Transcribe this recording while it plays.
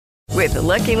With the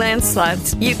Lucky Land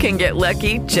Slots, you can get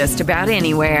lucky just about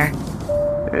anywhere.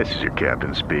 This is your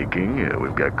captain speaking.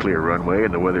 We've got clear runway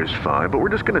and the weather's fine, but we're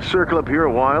just going to circle up here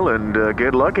a while and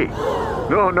get lucky.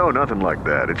 No, nothing like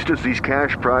that. It's just these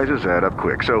cash prizes add up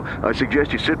quick. So I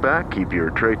suggest you sit back, keep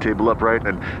your tray table upright,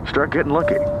 and start getting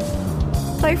lucky.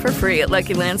 Play for free at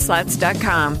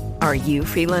LuckyLandSlots.com. Are you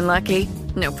feeling lucky?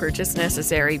 No purchase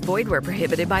necessary. Void where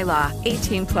prohibited by law.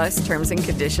 18 plus terms and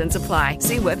conditions apply.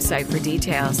 See website for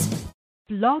details.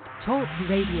 Blog Talk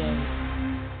Radio.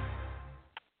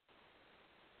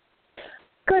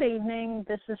 Good evening.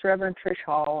 This is Reverend Trish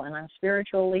Hall, and I'm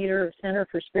spiritual leader of Center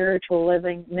for Spiritual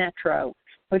Living, Metro,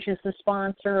 which is the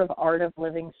sponsor of Art of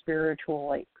Living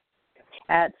Spiritually.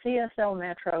 At CSL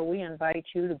Metro, we invite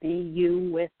you to be you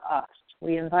with us.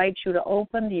 We invite you to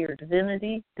open to your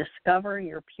divinity, discover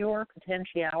your pure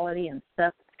potentiality, and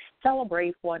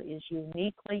celebrate what is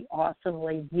uniquely,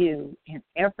 awesomely you in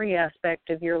every aspect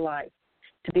of your life,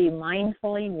 to be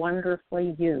mindfully,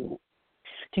 wonderfully you.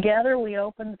 Together, we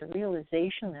open to the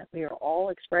realization that we are all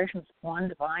expressions of one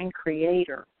divine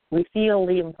creator. We feel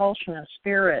the impulsion of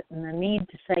spirit and the need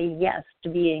to say yes to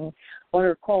being what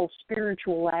are called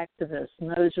spiritual activists. And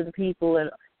those are the people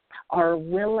that are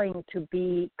willing to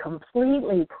be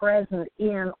completely present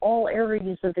in all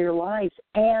areas of their lives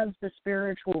as the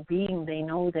spiritual being they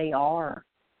know they are.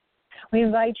 We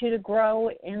invite you to grow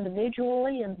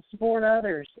individually and to support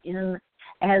others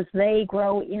as they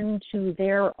grow into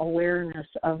their awareness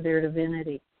of their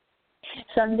divinity.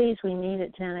 Sundays, we meet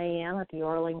at 10 a.m. at the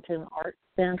Arlington Art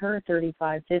Center,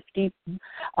 3550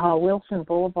 Wilson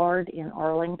Boulevard in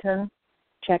Arlington.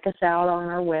 Check us out on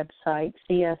our website,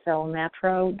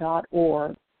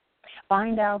 cslmetro.org.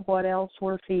 Find out what else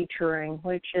we're featuring,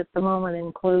 which at the moment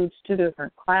includes 2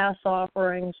 different class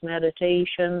offerings,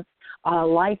 meditation,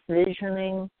 life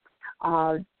visioning,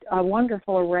 a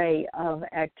wonderful array of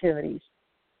activities.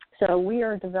 So we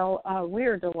are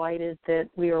delighted that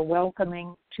we are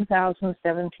welcoming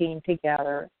 2017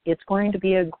 together. It's going to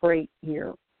be a great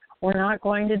year. We're not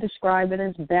going to describe it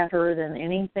as better than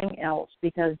anything else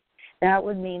because that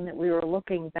would mean that we were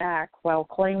looking back while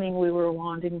claiming we were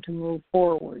wanting to move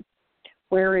forward.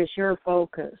 Where is your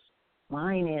focus?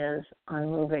 Mine is on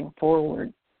moving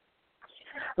forward.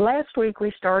 Last week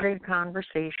we started a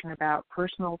conversation about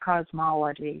personal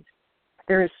cosmologies.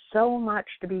 There is so much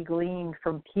to be gleaned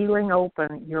from peeling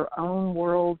open your own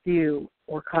worldview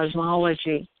or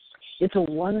cosmology. It's a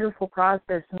wonderful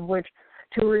process in which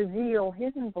to reveal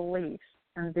hidden beliefs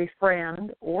and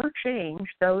befriend or change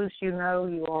those you know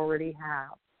you already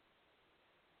have.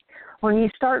 When you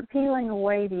start peeling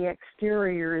away the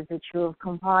exterior that you have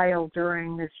compiled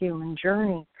during this human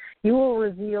journey, you will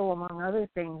reveal, among other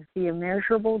things, the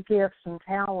immeasurable gifts and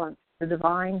talents the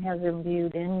divine has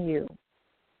imbued in you.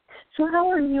 So how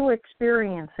are you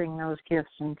experiencing those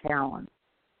gifts and talents?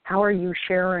 How are you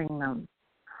sharing them?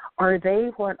 Are they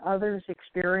what others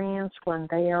experience when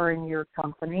they are in your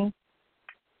company?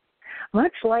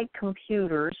 Much like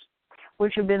computers,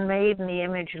 which have been made in the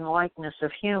image and likeness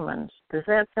of humans. Does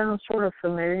that sound sort of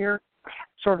familiar,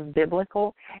 sort of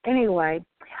biblical? Anyway,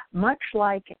 much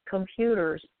like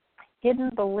computers, hidden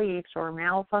beliefs or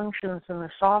malfunctions in the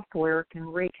software can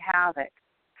wreak havoc.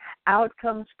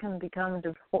 Outcomes can become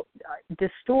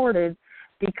distorted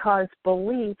because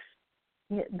beliefs,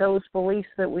 those beliefs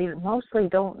that we mostly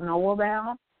don't know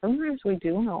about, sometimes we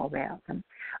do know about them,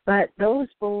 but those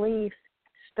beliefs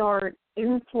start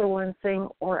influencing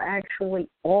or actually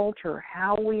alter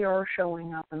how we are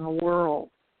showing up in the world.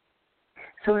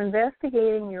 So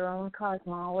investigating your own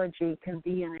cosmology can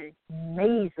be an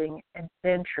amazing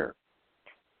adventure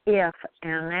if,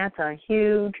 and that's a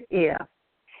huge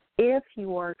if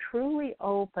you are truly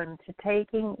open to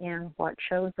taking in what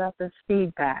shows up as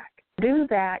feedback. To do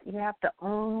that, you have to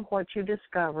own what you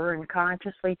discover and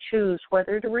consciously choose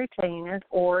whether to retain it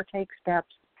or take the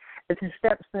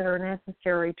steps that are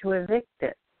necessary to evict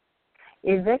it.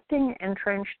 Evicting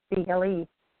entrenched belief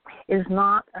is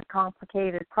not a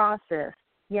complicated process,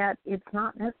 yet it's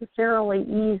not necessarily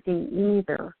easy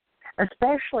either,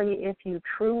 especially if you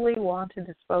truly want to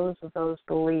dispose of those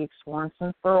beliefs once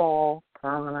and for all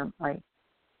permanently.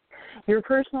 Your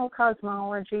personal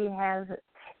cosmology has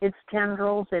its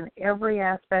tendrils in every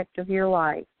aspect of your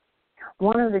life.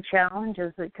 One of the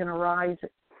challenges that can arise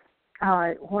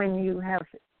when you have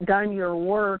done your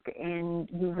work and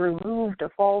you've removed a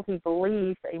faulty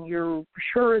belief and you're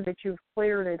sure that you've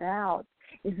cleared it out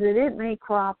is that it may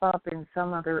crop up in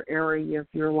some other area of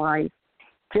your life.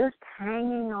 Just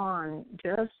hanging on,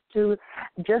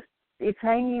 it's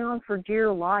hanging on for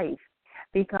dear life,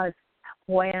 because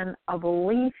when a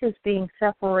belief is being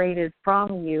separated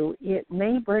from you, it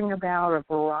may bring about a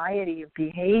variety of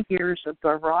behaviors, a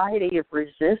variety of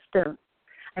resistance,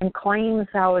 and claims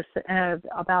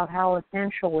about how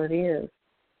essential it is.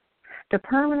 To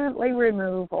permanently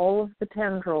remove all of the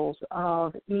tendrils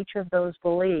of each of those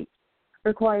beliefs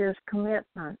requires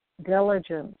commitment,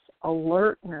 diligence,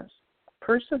 alertness,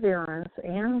 perseverance,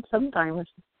 and sometimes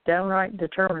downright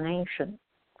determination.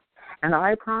 And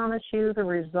I promise you the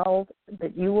result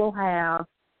that you will have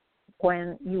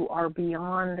when you are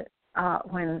beyond,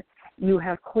 when you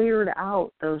have cleared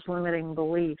out those limiting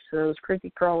beliefs, those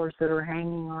creepy crawlers that are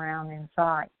hanging around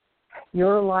inside.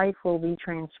 Your life will be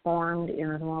transformed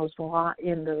into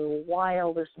the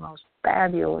wildest, most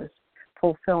fabulous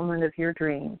fulfillment of your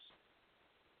dreams.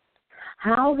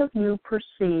 How have you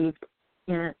perceived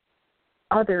in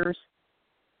others?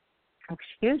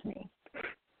 Excuse me,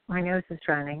 my nose is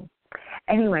running.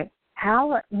 Anyway,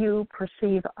 how you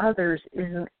perceive others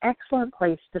is an excellent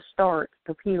place to start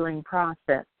the healing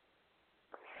process.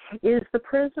 Is the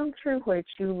prism through which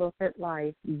you look at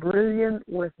life brilliant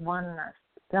with oneness,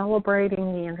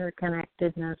 celebrating the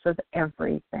interconnectedness of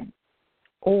everything?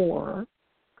 Or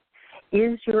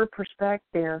is your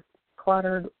perspective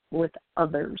cluttered with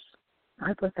others?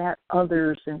 I put that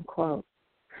others in quotes.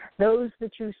 Those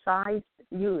that you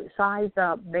size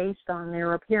up based on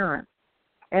their appearance,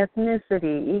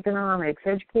 ethnicity, economics,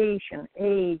 education,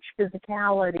 age,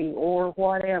 physicality, or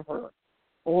whatever,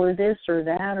 or this or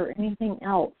that or anything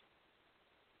else.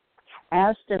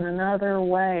 Asked in another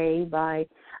way by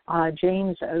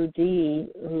James O.D.,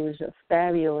 who's a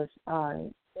fabulous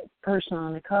person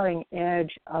on the cutting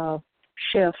edge of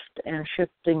shift and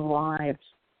shifting lives.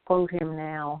 Quote him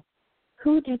now.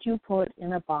 Who did you put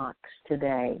in a box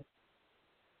today?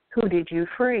 Who did you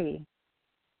free?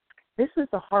 This is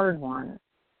a hard one.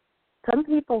 Some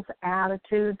people's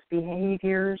attitudes,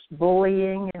 behaviors,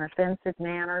 bullying, and offensive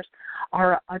manners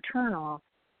are a turnoff.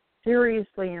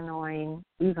 Seriously annoying,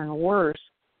 even worse,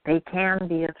 they can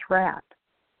be a threat.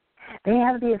 They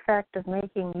have the effect of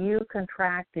making you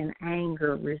contract in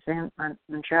anger, resentment,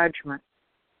 and judgment.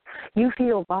 You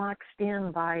feel boxed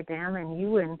in by them, and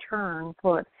you in turn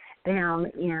put them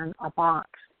in a box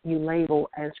you label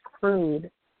as crude,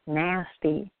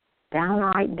 nasty,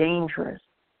 downright dangerous.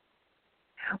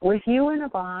 With you in a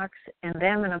box and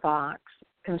them in a box,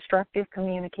 constructive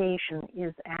communication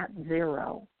is at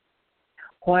zero.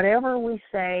 Whatever we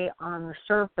say on the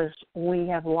surface, we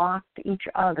have locked each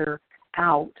other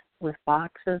out with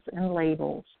boxes and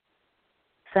labels.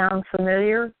 Sound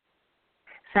familiar?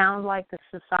 Sound like the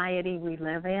society we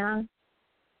live in?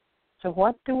 So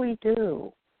what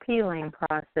do? Healing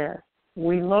process.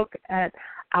 We look at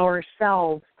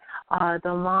ourselves.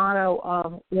 The motto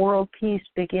of world peace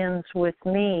begins with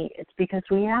me. It's because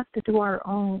we have to do our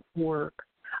own work,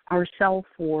 our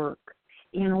self-work,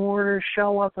 in order to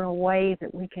show up in a way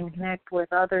that we can connect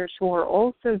with others who are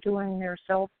also doing their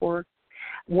self-work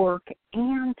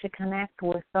and to connect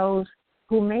with those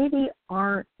who maybe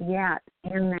aren't yet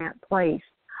in that place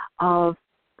of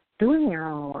doing their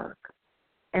own work.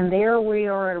 And there we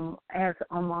are as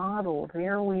a model.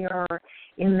 There we are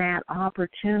in that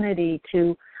opportunity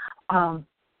to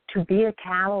be a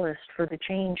catalyst for the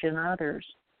change in others.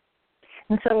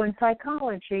 And so in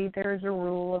psychology, there's a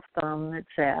rule of thumb that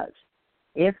says,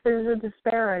 if there's a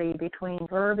disparity between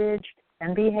verbiage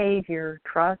and behavior,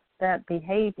 trust that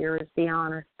behavior is the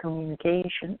honest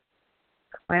communication.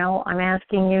 Well, I'm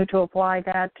asking you to apply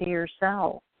that to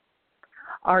yourself.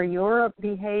 Are your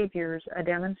behaviors a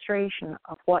demonstration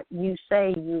of what you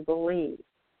say you believe?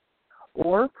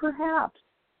 Or perhaps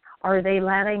are they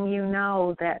letting you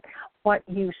know that what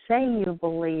you say you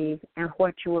believe and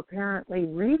what you apparently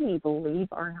really believe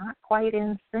are not quite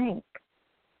in sync?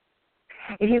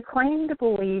 If you claim to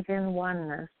believe in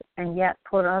oneness and yet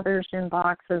put others in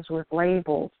boxes with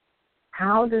labels,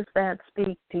 how does that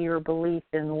speak to your belief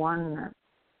in oneness?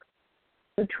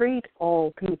 To treat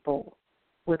all people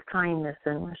with kindness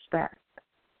and respect.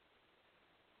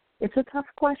 It's a tough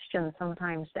question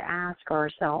sometimes to ask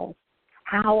ourselves.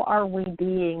 How are we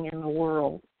being in the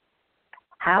world?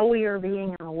 How we are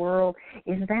being in the world,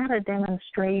 is that a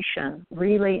demonstration,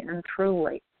 really and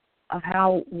truly, of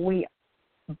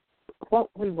what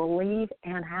we believe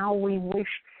and how we wish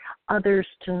others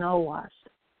to know us?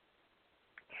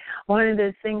 One of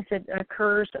the things that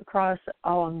occurs across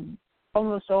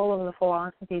almost all of the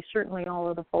philosophies, certainly all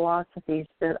of the philosophies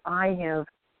that I have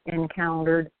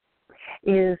encountered,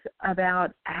 is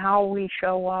about how we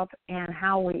show up and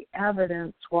how we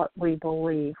evidence what we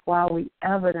believe, while we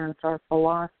evidence our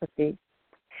philosophy.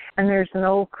 And there's an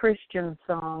old Christian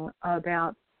song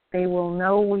about they will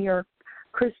know we are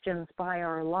Christians by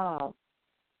our love.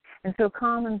 And so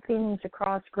common themes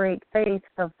across great faiths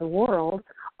of the world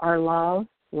are love,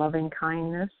 loving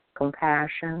kindness,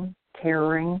 compassion,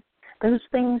 caring, those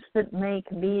things that make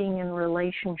being in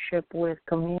relationship with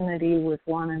community, with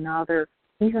one another,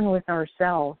 even with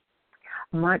ourselves,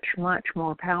 much, much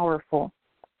more powerful.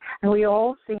 And we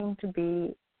all seem to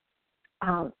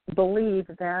believe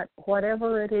that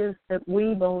whatever it is that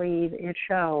we believe, it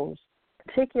shows,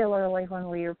 particularly when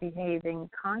we are behaving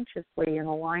consciously in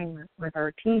alignment with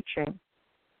our teaching.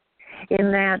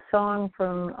 In that song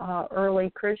from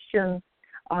early Christian,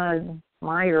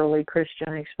 my early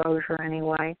Christian exposure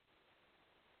anyway,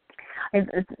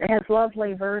 it has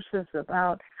lovely verses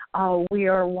about we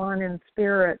are one in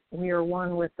spirit, we are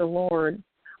one with the Lord.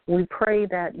 We pray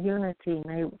that unity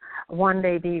may one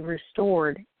day be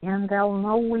restored, and they'll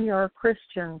know we are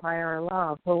Christian by our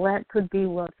love. Well, that could be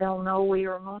what they'll know we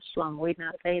are Muslim.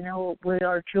 They know we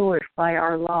are Jewish by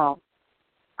our love.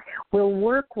 We'll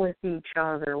work with each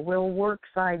other. We'll work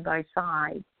side by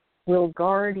side. We'll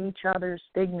guard each other's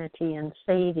dignity and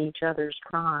save each other's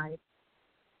pride.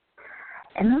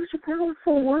 And those are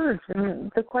powerful words.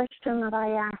 And the question that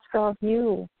I ask of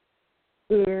you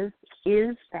is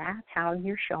that how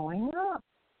you're showing up?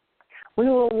 We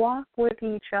will walk with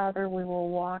each other. We will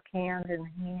walk hand in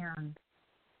hand.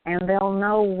 And they'll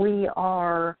know we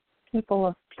are people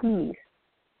of peace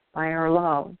by our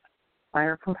love, by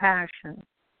our compassion.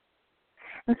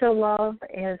 And so love,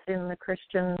 as in the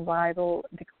Christian Bible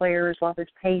declares, love is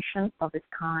patient, love is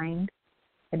kind.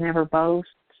 It never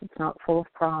boasts. It's not full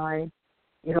of pride.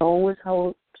 It always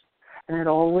hopes, and it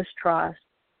always trusts.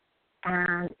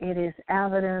 And it is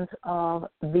evidence of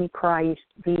the Christ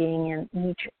being in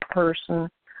each person,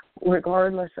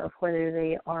 regardless of whether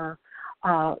they are,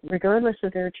 regardless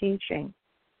of their teaching.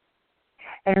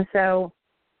 And so,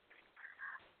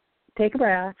 take a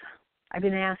breath. I've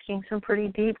been asking some pretty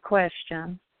deep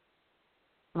questions.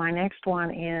 My next one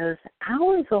is,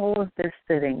 how is all of this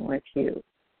sitting with you?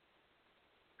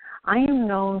 I am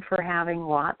known for having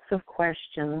lots of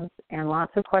questions and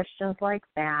lots of questions like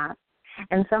that.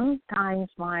 And sometimes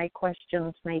my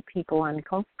questions make people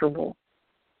uncomfortable.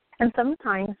 And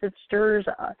sometimes it stirs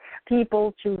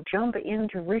people to jump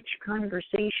into rich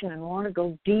conversation and want to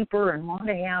go deeper and want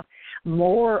to have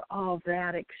more of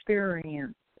that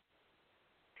experience.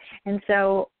 And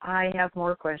so I have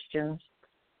more questions.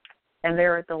 And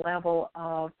they're at the level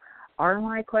of, are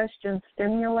my questions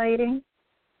stimulating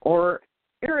or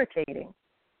irritating?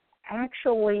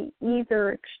 Actually,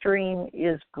 either extreme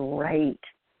is great.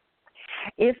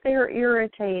 If they're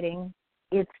irritating,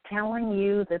 it's telling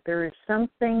you that there is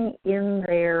something in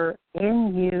there,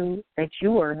 in you, that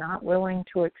you are not willing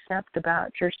to accept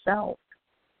about yourself.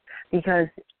 Because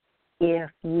if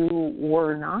you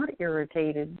were not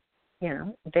irritated,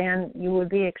 then you would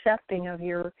be accepting of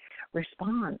your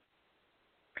response.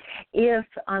 If,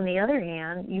 on the other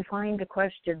hand, you find the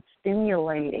question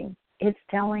stimulating, it's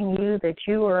telling you that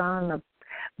you are on the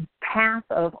path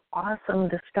of awesome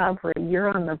discovery.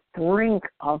 You're on the brink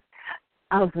of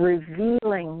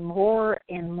revealing more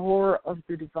and more of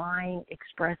the divine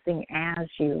expressing as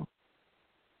you.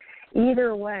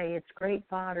 Either way, it's great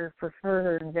fodder for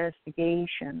further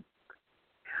investigation.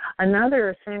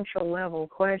 Another essential level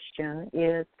question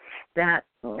is that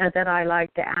I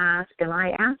like to ask, and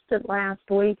I asked it last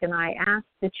week, and I asked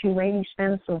that you maybe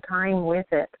spend some time with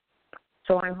it.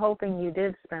 So I'm hoping you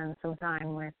did spend some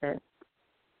time with it.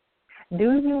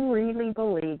 Do you really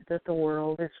believe that the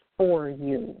world is for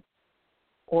you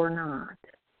or not?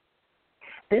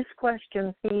 This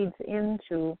question feeds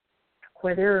into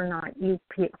whether or not you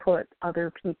put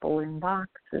other people in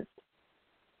boxes.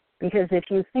 Because if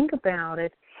you think about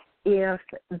it, if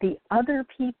the other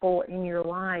people in your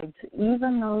lives,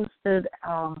 even those that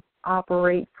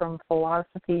operate from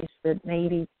philosophies that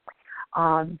maybe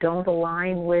don't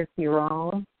align with your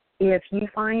own, if you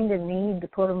find a need to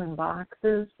put them in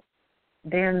boxes,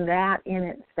 then that in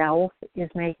itself is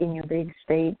making a big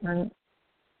statement,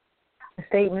 a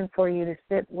statement for you to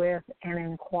sit with and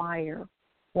inquire.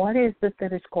 What is it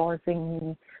that is causing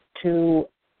me to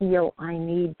feel I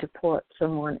need to put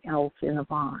someone else in a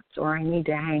box, or I need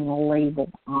to hang a label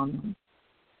on them?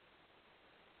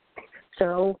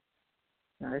 So,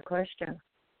 another question.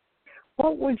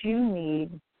 What would you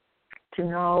need to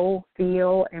know,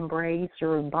 feel, embrace,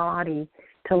 or embody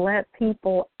to let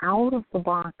people out of the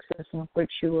boxes in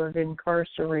which you have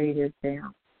incarcerated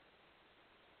them?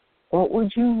 What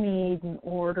would you need in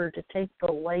order to take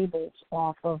the labels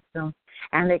off of them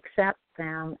and accept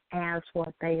them as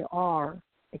what they are?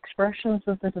 Expressions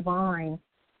of the divine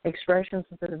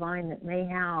that may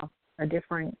have a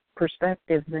different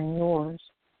perspective than yours.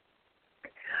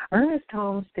 Ernest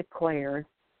Holmes declared,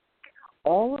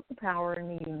 all of the power in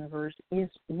the universe is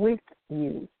with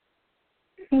you.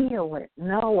 Feel it,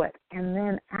 know it, and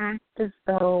then act as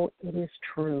though it is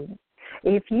true.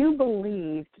 If you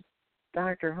believed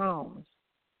Dr. Holmes,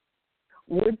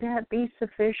 would that be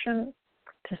sufficient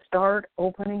to start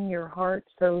opening your heart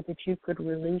so that you could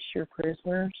release your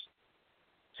prisoners,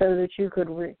 so that you could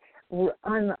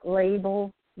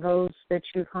unlabel those that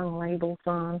you've hung labels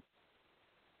on?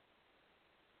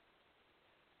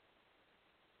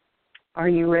 Are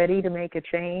you ready to make a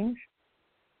change?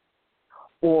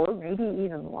 Or maybe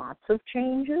even lots of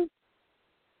changes?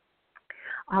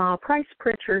 Price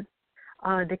Pritchard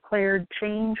declared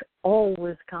change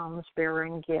always comes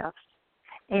bearing gifts.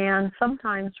 And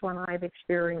sometimes when I've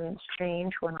experienced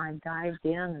change, when I've dived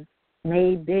in and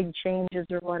made big changes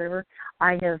or whatever,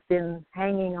 I have been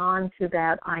hanging on to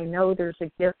that. I know there's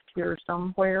a gift here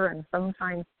somewhere, and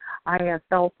sometimes I have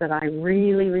felt that I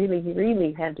really, really,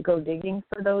 really had to go digging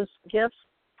for those gifts,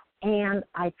 and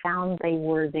I found they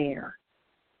were there.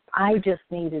 I just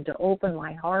needed to open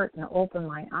my heart and open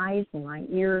my eyes and my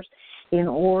ears in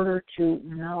order to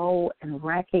know and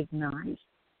recognize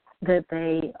that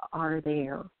they are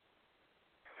there.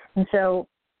 And so,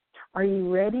 are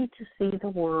you ready to see the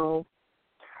world?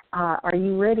 Are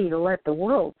you ready to let the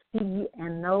world see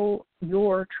and know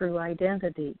your true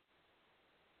identity?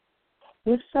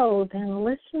 If so, then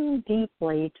listen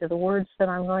deeply to the words that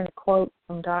I'm going to quote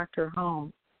from Dr.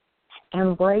 Holmes.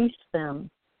 Embrace them.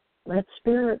 Let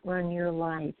spirit run your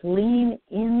life. Lean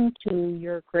into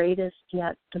your greatest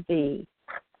yet to be.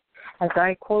 As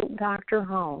I quote Dr.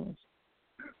 Holmes,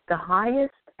 the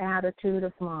highest attitude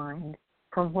of mind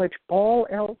from which all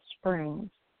else springs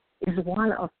is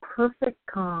one of perfect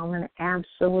calm and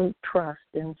absolute trust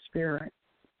in spirit.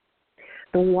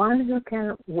 The one who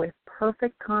can, with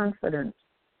perfect confidence,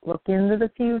 look into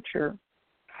the future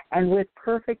and with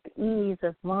perfect ease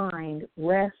of mind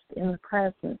rest in the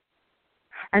present,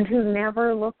 and who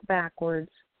never look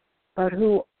backwards, but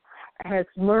who has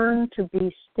learned to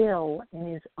be still in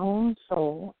his own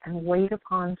soul and wait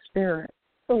upon spirit,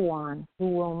 the one who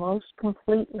will most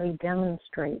completely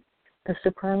demonstrate the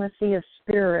supremacy of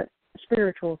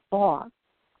spiritual thought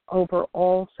over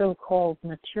all so-called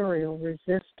material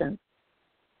resistance.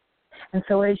 And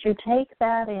so as you take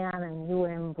that in and you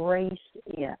embrace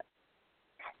it,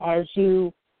 as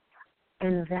you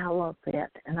envelop it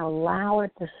and allow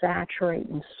it to saturate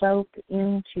and soak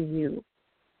into you,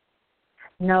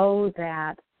 know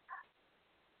that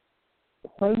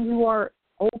when you are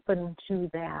open to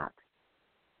that,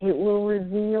 it will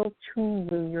reveal to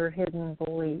you your hidden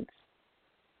beliefs.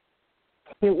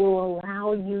 It will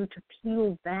allow you to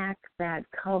peel back that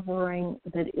covering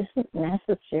that isn't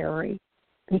necessary,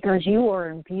 because you are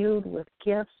imbued with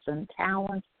gifts and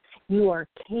talents. You are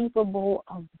capable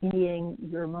of being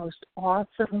your most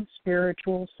awesome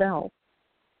spiritual self.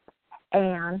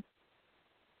 And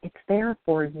it's there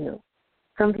for you.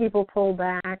 Some people pull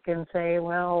back and say,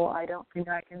 well, I don't think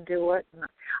I can do it. And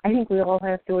I think we all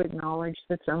have to acknowledge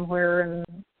that somewhere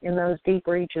in those deep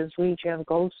reaches we each have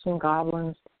ghosts and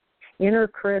goblins, inner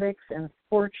critics, and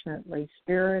fortunately,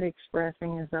 spirit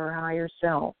expressing as our higher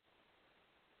self.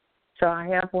 So I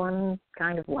have one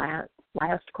kind of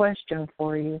last question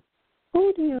for you.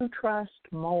 Who do you trust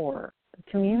more, the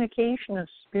communication of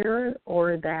spirit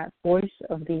or that voice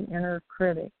of the inner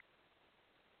critic?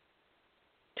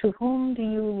 To whom do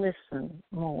you listen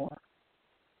more?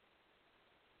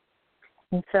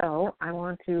 And so I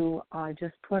want to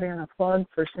just put in a plug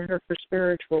for Center for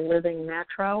Spiritual Living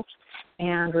Metro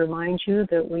and remind you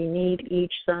that we meet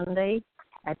each Sunday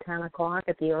at 10 o'clock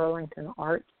at the Arlington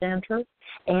Arts Center.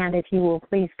 And if you will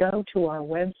please go to our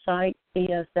website,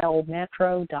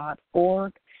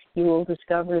 cslmetro.org, you will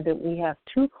discover that we have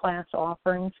 2 class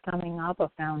offerings coming up, a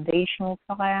foundational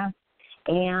class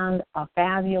and a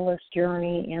fabulous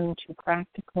journey into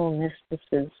practical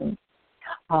mysticism,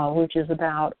 which is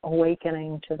about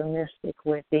awakening to the mystic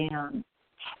within.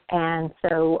 And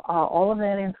so all of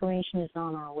that information is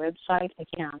on our website,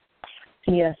 again,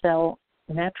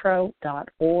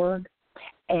 cslmetro.org.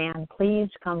 And please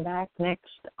come back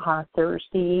next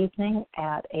Thursday evening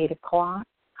at 8 o'clock.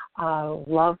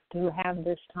 Love to have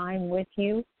this time with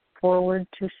you. Forward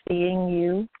to seeing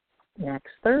you next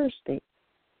Thursday.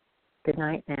 Good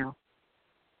night now.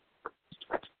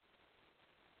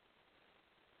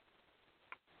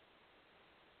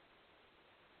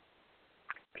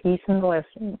 Peace and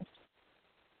blessings.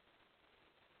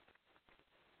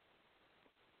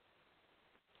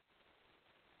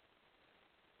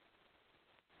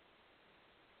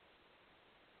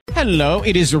 Hello,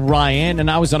 it is Ryan,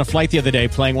 and I was on a flight the other day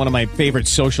playing one of my favorite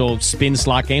social spin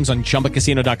slot games on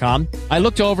ChumbaCasino.com. I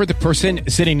looked over at the person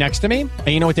sitting next to me, and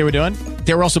you know what they were doing?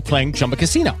 They were also playing Chumba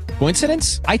Casino.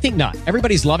 Coincidence? I think not.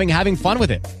 Everybody's loving having fun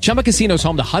with it. Chumba Casino is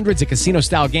home to hundreds of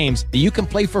casino-style games that you can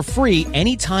play for free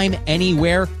anytime,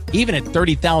 anywhere, even at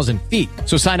 30,000 feet.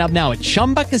 So sign up now at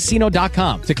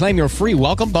ChumbaCasino.com to claim your free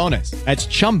welcome bonus. That's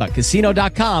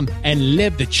ChumbaCasino.com and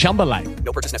live the Chumba life.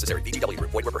 No purchase necessary. VGW.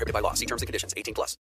 Void where prohibited by law. See terms and conditions. 18+.